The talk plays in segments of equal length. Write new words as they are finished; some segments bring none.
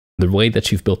The way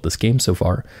that you've built this game so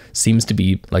far seems to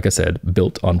be, like I said,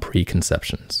 built on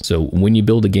preconceptions. So when you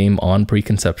build a game on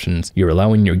preconceptions, you're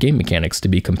allowing your game mechanics to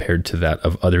be compared to that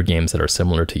of other games that are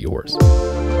similar to yours.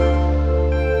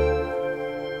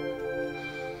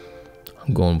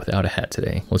 I'm going without a hat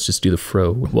today. Let's just do the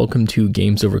fro. Welcome to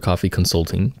Games Over Coffee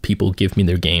Consulting. People give me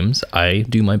their games. I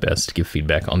do my best to give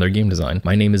feedback on their game design.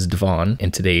 My name is Devon,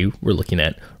 and today we're looking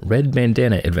at Red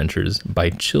Bandana Adventures by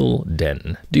Chill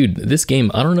Den. Dude, this game,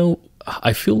 I don't know,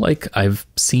 I feel like I've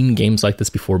seen games like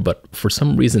this before, but for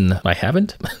some reason I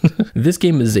haven't. This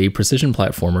game is a precision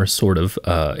platformer, sort of.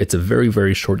 It's a very,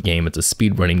 very short game. It's a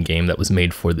speedrunning game that was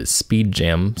made for the Speed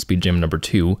Jam number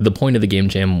 2. The point of the game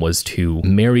jam was to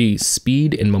marry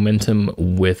speed and momentum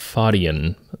with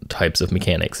Fadian types of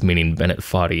mechanics, meaning Bennett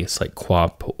Foddy. It's like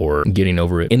QWOP or getting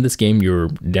over it. In this game, you're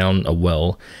down a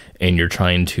well and you're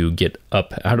trying to get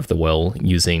up out of the well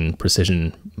using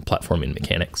precision platforming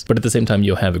mechanics. But at the same time,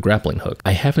 you'll have a grappling hook.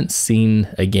 I haven't seen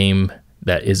a game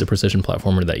that is a precision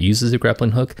platformer that uses a grappling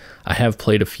hook. I have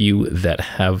played a few that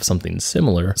have something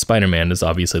similar. Spider-Man is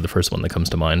obviously the first one that comes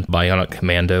to mind. Bionic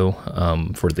Commando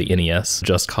for the NES.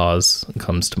 Just Cause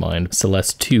comes to mind.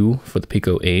 Celeste 2 for the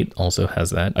Pico 8 also has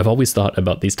that. I've always thought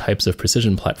about these types of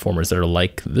precision platformers that are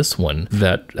like this one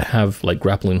that have like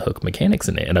grappling hook mechanics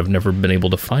in it, and I've never been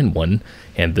able to find one,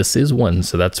 and this is one,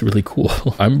 so that's really cool.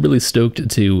 I'm really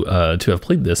stoked to have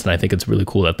played this, and I think it's really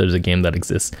cool that there's a game that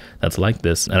exists that's like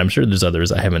this, and I'm sure there's others.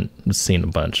 I haven't seen a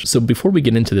bunch. So before we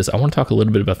get into this, I want to talk a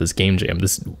little bit about this game jam.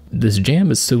 This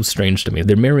jam is so strange to me.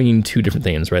 They're marrying two different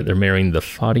things, right? They're marrying the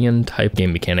Fadian type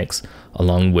game mechanics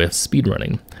along with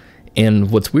speedrunning. And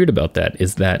what's weird about that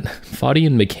is that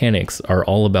Fadian mechanics are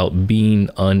all about being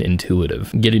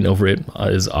unintuitive. Getting over it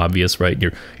is obvious, right?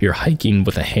 You're hiking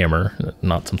with a hammer,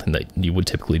 not something that you would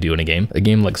typically do in a game. A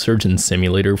game like Surgeon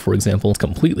Simulator, for example, is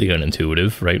completely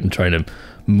unintuitive, right? And trying to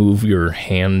move your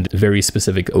hand very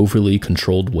specific, overly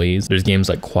controlled ways. There's games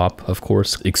like QWOP, of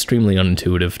course, extremely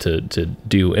unintuitive to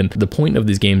do. And the point of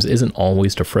these games isn't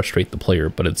always to frustrate the player,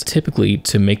 but it's typically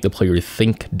to make the player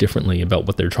think differently about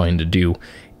what they're trying to do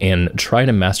and try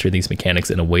to master these mechanics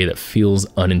in a way that feels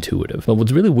unintuitive. But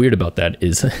what's really weird about that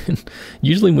is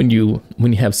usually when you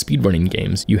have speedrunning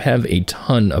games, you have a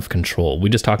ton of control. We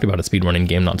just talked about a speedrunning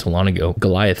game not too long ago,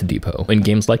 Goliath Depot. In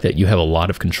games like that, you have a lot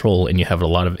of control and you have a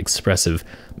lot of expressive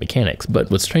mechanics.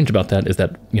 But what's strange about that is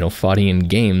that, Fadian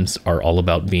games are all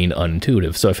about being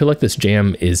unintuitive. So I feel like this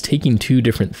jam is taking two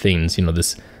different things,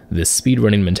 this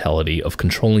speedrunning mentality of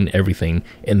controlling everything,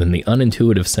 and then the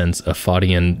unintuitive sense of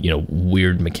Fadian,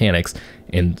 weird mechanics,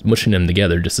 and mushing them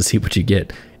together just to see what you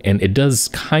get. And it does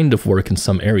kind of work in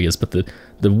some areas, but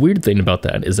the weird thing about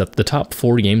that is that the top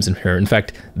 4 games in here, in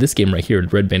fact, this game right here,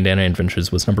 Red Bandana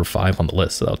Adventures, was number 5 on the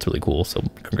list, so that's really cool, so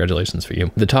congratulations for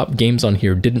you. The top games on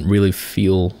here didn't really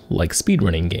feel like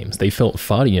speedrunning games. They felt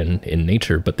Fadian in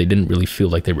nature, but they didn't really feel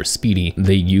like they were speedy.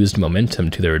 They used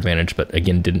momentum to their advantage, but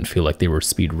again, didn't feel like they were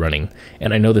speed running.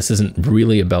 And I know this isn't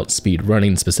really about speed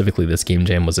running, specifically this game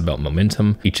jam was about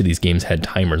momentum. Each of these games had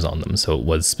timers on them, so it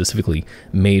was specifically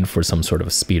made for some sort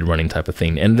of speed running type of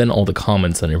thing. And then all the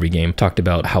comments on every game talked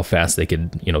about how fast they could,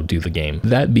 do the game.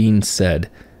 That being said,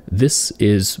 this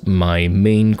is my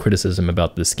main criticism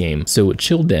about this game. So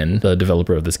Chill Den, the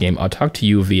developer of this game, I'll talk to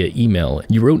you via email.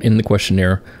 You wrote in the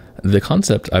questionnaire, "The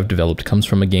concept I've developed comes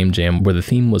from a game jam where the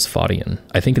theme was Fadian.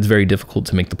 I think it's very difficult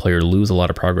to make the player lose a lot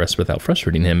of progress without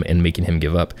frustrating him and making him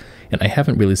give up, and I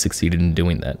haven't really succeeded in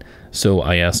doing that. So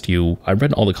I asked you, I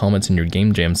read all the comments in your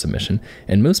game jam submission,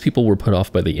 and most people were put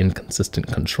off by the inconsistent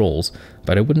controls,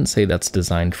 but I wouldn't say that's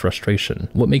designed frustration.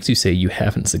 What makes you say you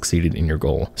haven't succeeded in your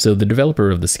goal?" So the developer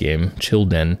of this game, Chill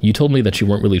Den, you told me that you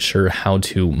weren't really sure how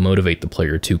to motivate the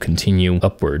player to continue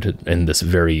upward in this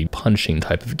very punishing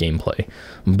type of gameplay.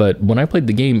 But when I played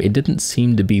the game, it didn't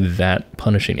seem to be that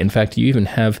punishing. In fact, you even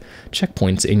have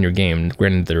checkpoints in your game.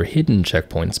 Granted, they're hidden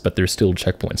checkpoints, but they're still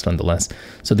checkpoints nonetheless.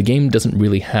 So the game doesn't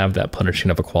really have that punishing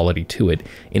of a quality to it.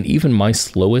 And even my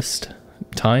slowest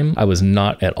time, I was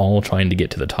not at all trying to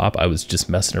get to the top. I was just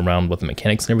messing around with the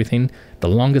mechanics and everything. The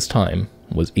longest time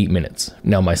was 8 minutes.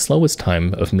 Now, my slowest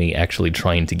time of me actually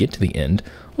trying to get to the end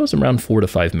was around 4 to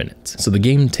 5 minutes. So the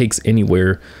game takes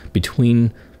anywhere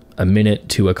between a minute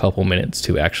to a couple minutes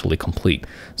to actually complete.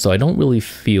 So I don't really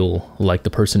feel like the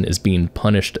person is being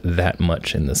punished that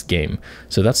much in this game.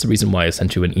 So that's the reason why I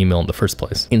sent you an email in the first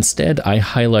place. Instead, I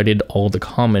highlighted all the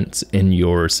comments in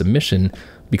your submission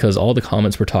because all the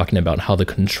comments were talking about how the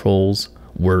controls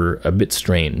were a bit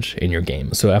strange in your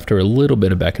game. So after a little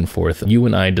bit of back and forth, you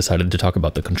and I decided to talk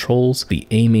about the controls, the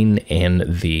aiming, and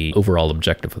the overall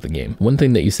objective of the game. One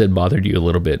thing that you said bothered you a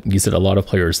little bit, you said a lot of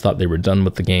players thought they were done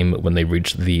with the game when they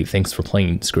reached the thanks for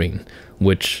playing screen,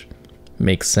 which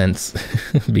makes sense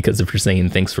because if you're saying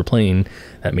thanks for playing,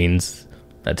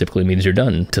 that typically means you're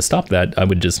done. To stop that, I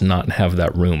would just not have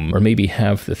that room, or maybe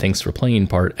have the thanks for playing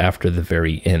part after the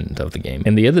very end of the game.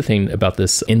 And the other thing about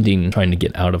this ending, trying to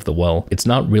get out of the well, it's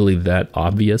not really that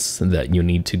obvious that you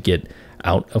need to get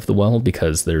out of the well,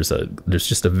 because there's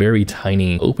just a very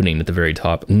tiny opening at the very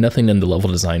top. Nothing in the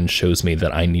level design shows me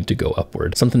that I need to go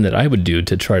upward. Something that I would do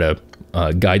to try to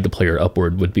guide the player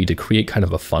upward would be to create kind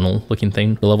of a funnel looking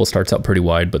thing. The level starts out pretty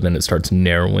wide, but then it starts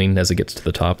narrowing as it gets to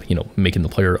the top, making the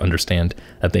player understand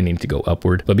that they need to go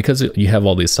upward. But because you have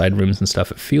all these side rooms and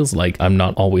stuff, it feels like I'm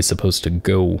not always supposed to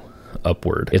go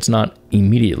upward. It's not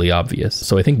immediately obvious.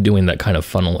 So I think doing that kind of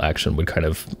funnel action would kind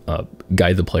of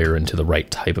guide the player into the right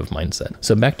type of mindset.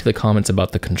 So back to the comments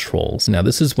about the controls. Now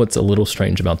this is what's a little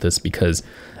strange about this, because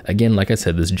again, like I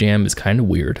said, this jam is kind of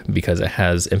weird because it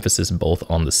has emphasis both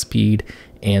on the speed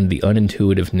and the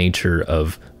unintuitive nature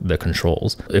of the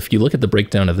controls. If you look at the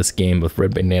breakdown of this game with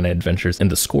Red Bandana Adventures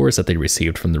and the scores that they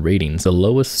received from the ratings, the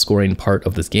lowest scoring part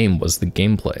of this game was the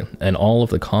gameplay. And all of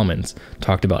the comments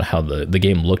talked about how the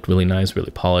game looked really nice,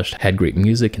 really polished, had great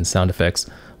music and sound effects,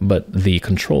 but the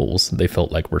controls they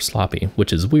felt like were sloppy,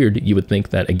 which is weird. You would think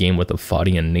that a game with a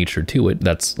Faudian nature to it,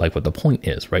 that's like what the point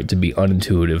is, right? To be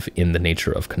unintuitive in the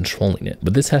nature of controlling it.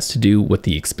 But this has to do with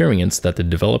the experience that the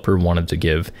developer wanted to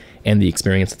give and the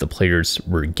experience that the players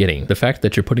were getting. The fact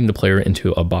that you're putting the player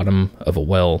into a bottom of a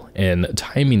well and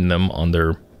timing them on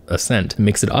their ascent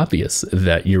makes it obvious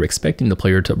that you're expecting the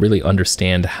player to really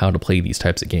understand how to play these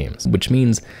types of games, which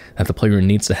means that the player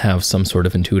needs to have some sort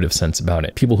of intuitive sense about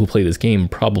it. People who play this game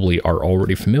probably are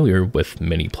already familiar with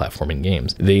many platforming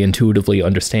games. They intuitively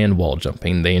understand wall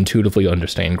jumping. They intuitively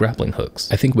understand grappling hooks.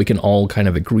 I think we can all kind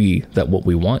of agree that what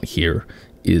we want here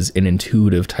is an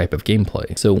intuitive type of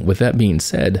gameplay. So with that being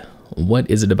said,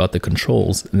 what is it about the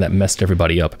controls that messed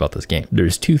everybody up about this game?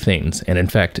 There's two things, and in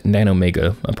fact,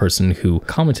 Nanomega, a person who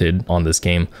commented on this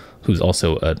game, who's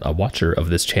also a watcher of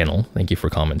this channel, thank you for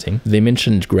commenting, they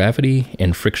mentioned gravity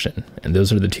and friction, and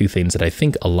those are the two things that I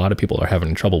think a lot of people are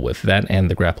having trouble with, that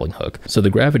and the grappling hook. So the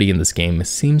gravity in this game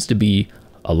seems to be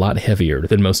a lot heavier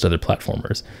than most other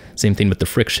platformers. Same thing with the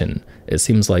friction. It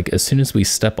seems like as soon as we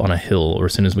step on a hill, or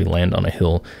as soon as we land on a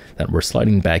hill, that we're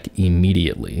sliding back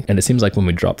immediately. And it seems like when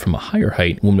we drop from a higher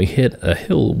height, when we hit a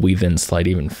hill, we then slide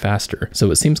even faster.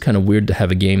 So it seems kind of weird to have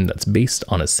a game that's based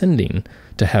on ascending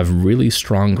to have really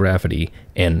strong gravity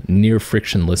and near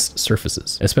frictionless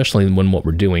surfaces, especially when what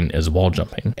we're doing is wall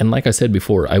jumping. And like I said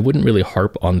before, I wouldn't really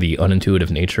harp on the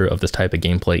unintuitive nature of this type of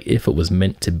gameplay if it was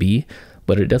meant to be,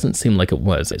 but it doesn't seem like it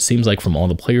was. It seems like from all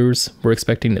the players we're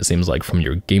expecting, it seems like from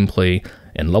your gameplay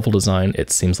and level design, it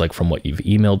seems like from what you've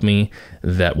emailed me,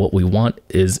 that what we want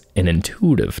is an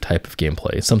intuitive type of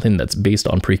gameplay, something that's based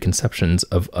on preconceptions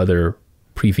of other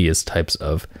previous types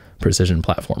of precision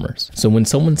platformers. So when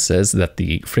someone says that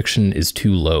the friction is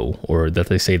too low, or that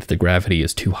they say that the gravity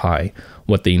is too high,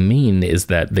 what they mean is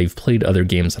that they've played other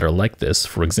games that are like this,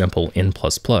 for example, N++,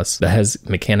 that has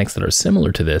mechanics that are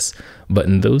similar to this, but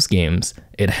in those games,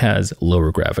 it has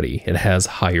lower gravity, it has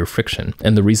higher friction.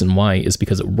 And the reason why is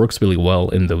because it works really well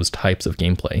in those types of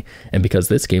gameplay. And because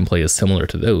this gameplay is similar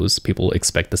to those, people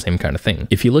expect the same kind of thing.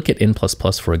 If you look at N++,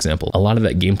 for example, a lot of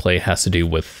that gameplay has to do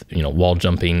with, wall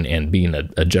jumping and being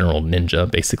a general ninja,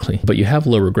 basically. But you have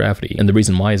lower gravity. And the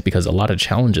reason why is because a lot of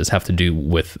challenges have to do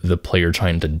with the player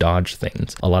trying to dodge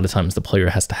things. A lot of times the player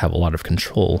has to have a lot of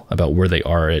control about where they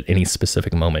are at any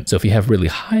specific moment. So if you have really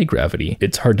high gravity,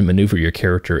 it's hard to maneuver your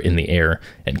character in the air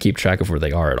and keep track of where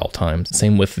they are at all times.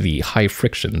 Same with the high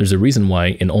friction. There's a reason why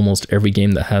in almost every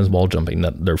game that has wall jumping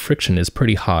that their friction is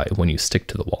pretty high when you stick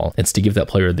to the wall. It's to give that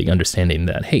player the understanding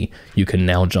that, hey, you can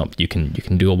now jump, you can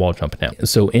do a wall jump now.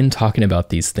 So in talking about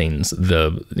these things,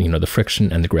 the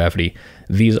friction and the gravity,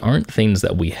 these aren't things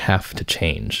that we have to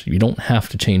change. You don't have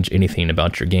to change anything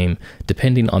about your game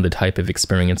depending on the type of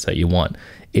experience that you want.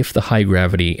 If the high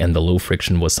gravity and the low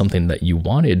friction was something that you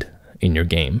wanted in your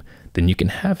game, then you can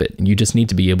have it. You just need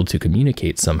to be able to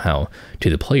communicate somehow to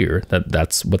the player that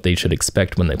that's what they should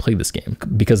expect when they play this game.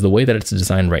 Because the way that it's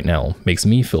designed right now makes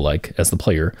me feel like, as the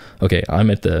player, okay,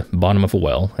 I'm at the bottom of a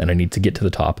well and I need to get to the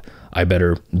top. I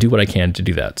better do what I can to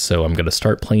do that. So I'm going to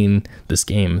start playing this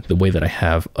game the way that I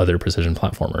have other precision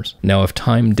platformers. Now, if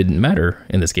time didn't matter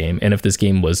in this game, and if this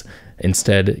game was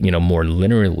instead, more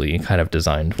linearly kind of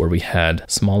designed where we had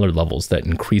smaller levels that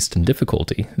increased in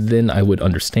difficulty, then I would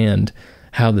understand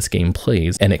how this game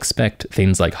plays and expect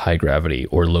things like high gravity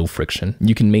or low friction.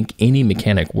 You can make any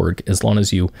mechanic work as long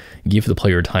as you give the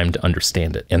player time to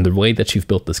understand it. And the way that you've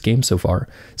built this game so far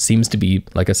seems to be,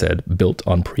 like I said, built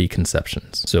on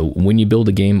preconceptions. So when you build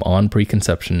a game on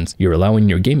preconceptions, you're allowing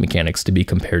your game mechanics to be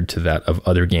compared to that of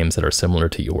other games that are similar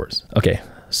to yours. Okay.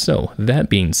 So that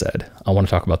being said, I want to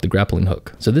talk about the grappling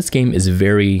hook. So this game is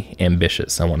very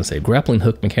ambitious, I want to say. Grappling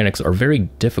hook mechanics are very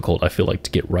difficult, I feel like,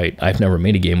 to get right. I've never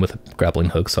made a game with a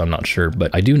grappling hook, so I'm not sure,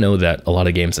 but I do know that a lot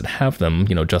of games that have them,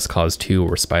 you know, Just Cause 2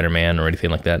 or Spider-Man or anything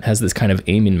like that, has this kind of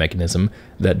aiming mechanism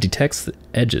that detects the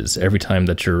edges every time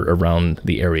that you're around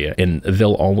the area, and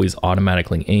they'll always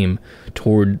automatically aim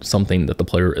toward something that the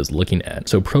player is looking at.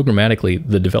 So programmatically,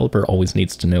 the developer always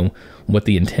needs to know what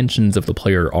the intentions of the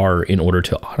player are in order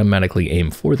to automatically aim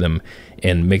for them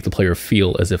and make the player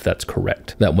feel as if that's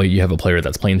correct. That way you have a player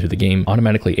that's playing through the game,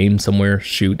 automatically aim somewhere,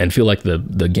 shoot, and feel like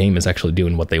the game is actually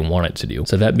doing what they want it to do.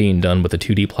 So that being done with a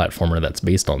 2D platformer that's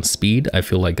based on speed, I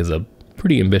feel like is a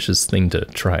pretty ambitious thing to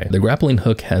try. The grappling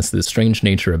hook has this strange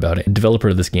nature about it. Developer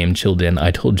of this game, Chilled In,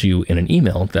 I told you in an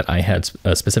email that I had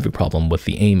a specific problem with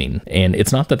the aiming. And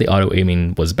it's not that the auto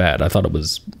aiming was bad. I thought it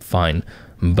was fine,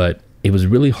 but it was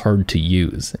really hard to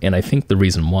use. And I think the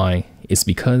reason why is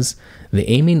because the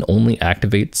aiming only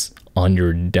activates on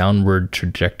your downward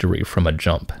trajectory from a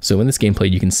jump. So in this gameplay,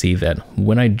 you can see that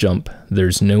when I jump,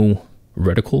 there's no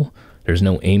reticle, there's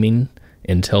no aiming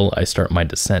until I start my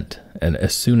descent. And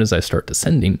as soon as I start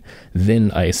descending,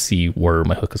 then I see where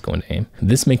my hook is going to aim.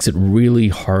 This makes it really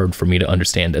hard for me to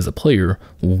understand as a player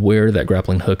where that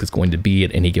grappling hook is going to be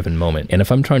at any given moment. And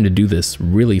if I'm trying to do this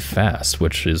really fast,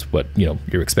 which is what, you know,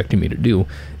 you're expecting me to do,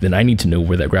 then I need to know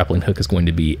where that grappling hook is going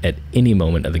to be at any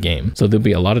moment of the game. So there'll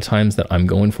be a lot of times that I'm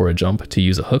going for a jump to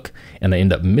use a hook, and I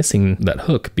end up missing that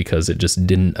hook because it just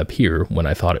didn't appear when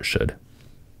I thought it should.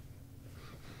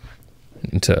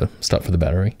 To stop for the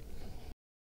battery.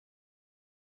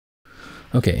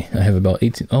 Okay, I have about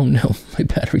 18. Oh no, my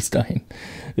battery's dying.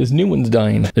 This new one's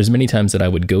dying. There's many times that I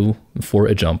would go for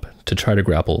a jump to try to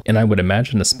grapple, and I would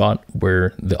imagine a spot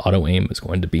where the auto aim is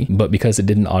going to be. But because it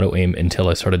didn't auto aim until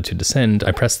I started to descend,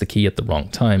 I pressed the key at the wrong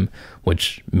time,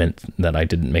 which meant that I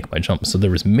didn't make my jump. So there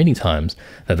was many times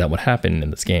that that would happen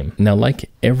in this game. Now, like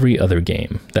every other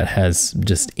game that has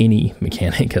just any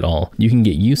mechanic at all, you can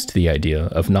get used to the idea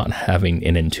of not having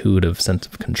an intuitive sense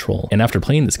of control. And after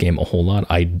playing this game a whole lot,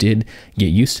 I did get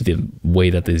used to the way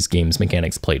that these game's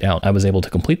mechanics played out. I was able to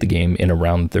complete the game in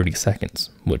around 30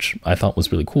 seconds, which I thought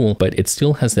was really cool, but it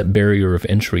still has that barrier of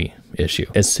entry issue.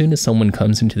 As soon as someone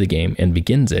comes into the game and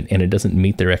begins it and it doesn't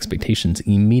meet their expectations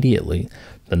immediately,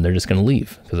 then they're just going to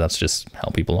leave, because that's just how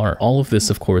people are. All of this,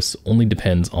 of course, only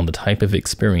depends on the type of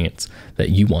experience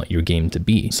that you want your game to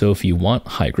be. So if you want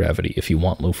high gravity, if you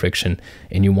want low friction,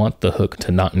 and you want the hook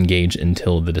to not engage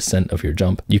until the descent of your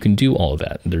jump, you can do all of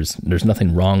that. There's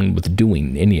nothing wrong with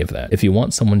doing any of that. If you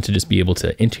want someone to just be able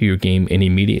to enter your game and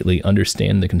immediately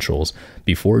understand the controls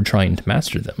before trying to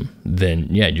master them, then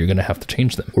yeah, you're going to have to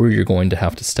change them, or you're going to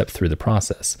have to step through the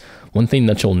process. One thing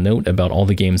that you'll note about all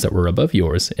the games that were above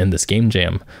yours in this game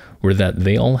jam were that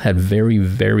they all had very,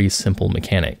 very simple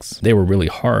mechanics. They were really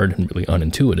hard and really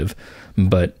unintuitive,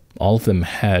 but all of them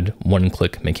had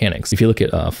one-click mechanics. If you look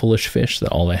at Foolish Fish,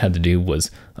 that all I had to do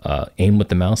was aim with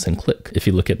the mouse and click. If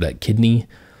you look at that kidney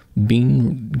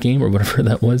bean game or whatever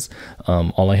that was,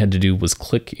 all I had to do was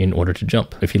click in order to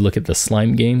jump. If you look at the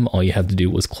slime game, all you had to do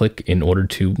was click in order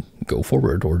to go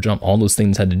forward or jump. All those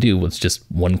things had to do was just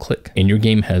one click. And your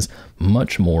game has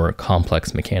much more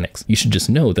complex mechanics. You should just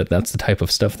know that that's the type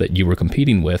of stuff that you were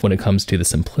competing with when it comes to the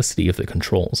simplicity of the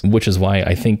controls, which is why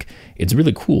I think it's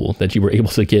really cool that you were able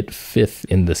to get 5th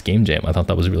in this game jam. I thought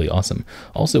that was really awesome.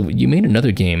 Also, you made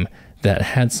another game that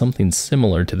had something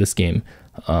similar to this game.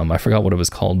 I forgot what it was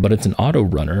called, but it's an auto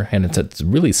runner, and it's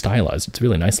really stylized. It's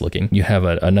really nice looking. You have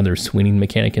another swinging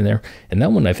mechanic in there, and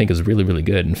that one I think is really, really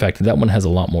good. In fact, that one has a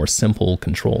lot more simple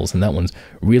controls, and that one's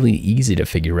really easy to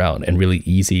figure out and really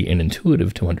easy and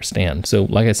intuitive to understand. So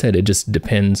like I said, it just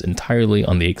depends entirely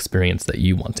on the experience that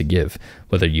you want to give.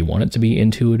 Whether you want it to be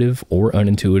intuitive or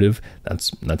unintuitive,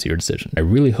 that's your decision. I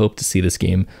really hope to see this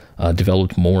game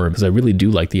developed more, because I really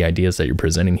do like the ideas that you're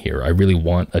presenting here. I really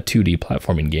want a 2D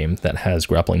platforming game that has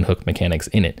grappling hook mechanics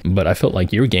in it. But I felt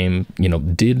like your game,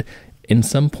 did in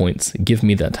some points give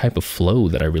me that type of flow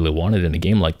that I really wanted in a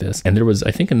game like this. And there was,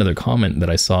 I think, another comment that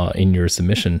I saw in your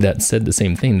submission that said the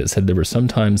same thing, that said there were some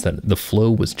times that the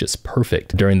flow was just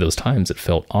perfect. During those times, it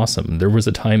felt awesome. There was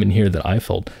a time in here that I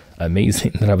felt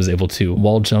amazing, that I was able to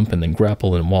wall jump and then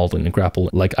grapple and wall and grapple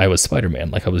like I was Spider-Man,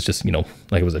 like I was just, you know,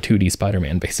 like it was a 2D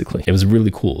Spider-Man basically. It was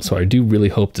really cool. So I do really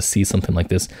hope to see something like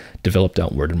this developed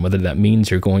outward, and whether that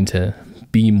means you're going to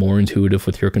be more intuitive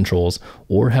with your controls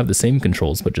or have the same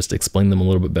controls but just explain them a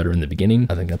little bit better in the beginning,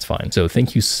 I think that's fine. So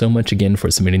thank you so much again for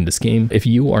submitting this game. If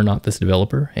you are not this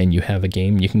developer and you have a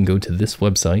game, you can go to this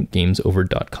website,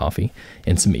 gamesover.coffee,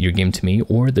 and submit your game to me,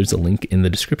 or there's a link in the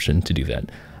description to do that.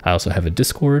 I also have a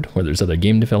Discord where there's other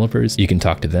game developers. You can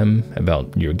talk to them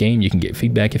about your game. You can get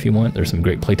feedback if you want. There's some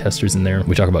great playtesters in there.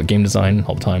 We talk about game design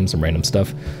all the time, some random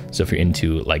stuff. So if you're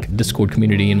into like Discord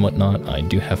community and whatnot, I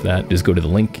do have that. Just go to the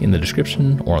link in the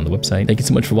description or on the website. Thank you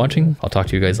so much for watching. I'll talk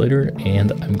to you guys later,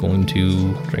 and I'm going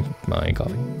to drink my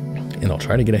coffee and I'll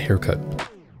try to get a haircut.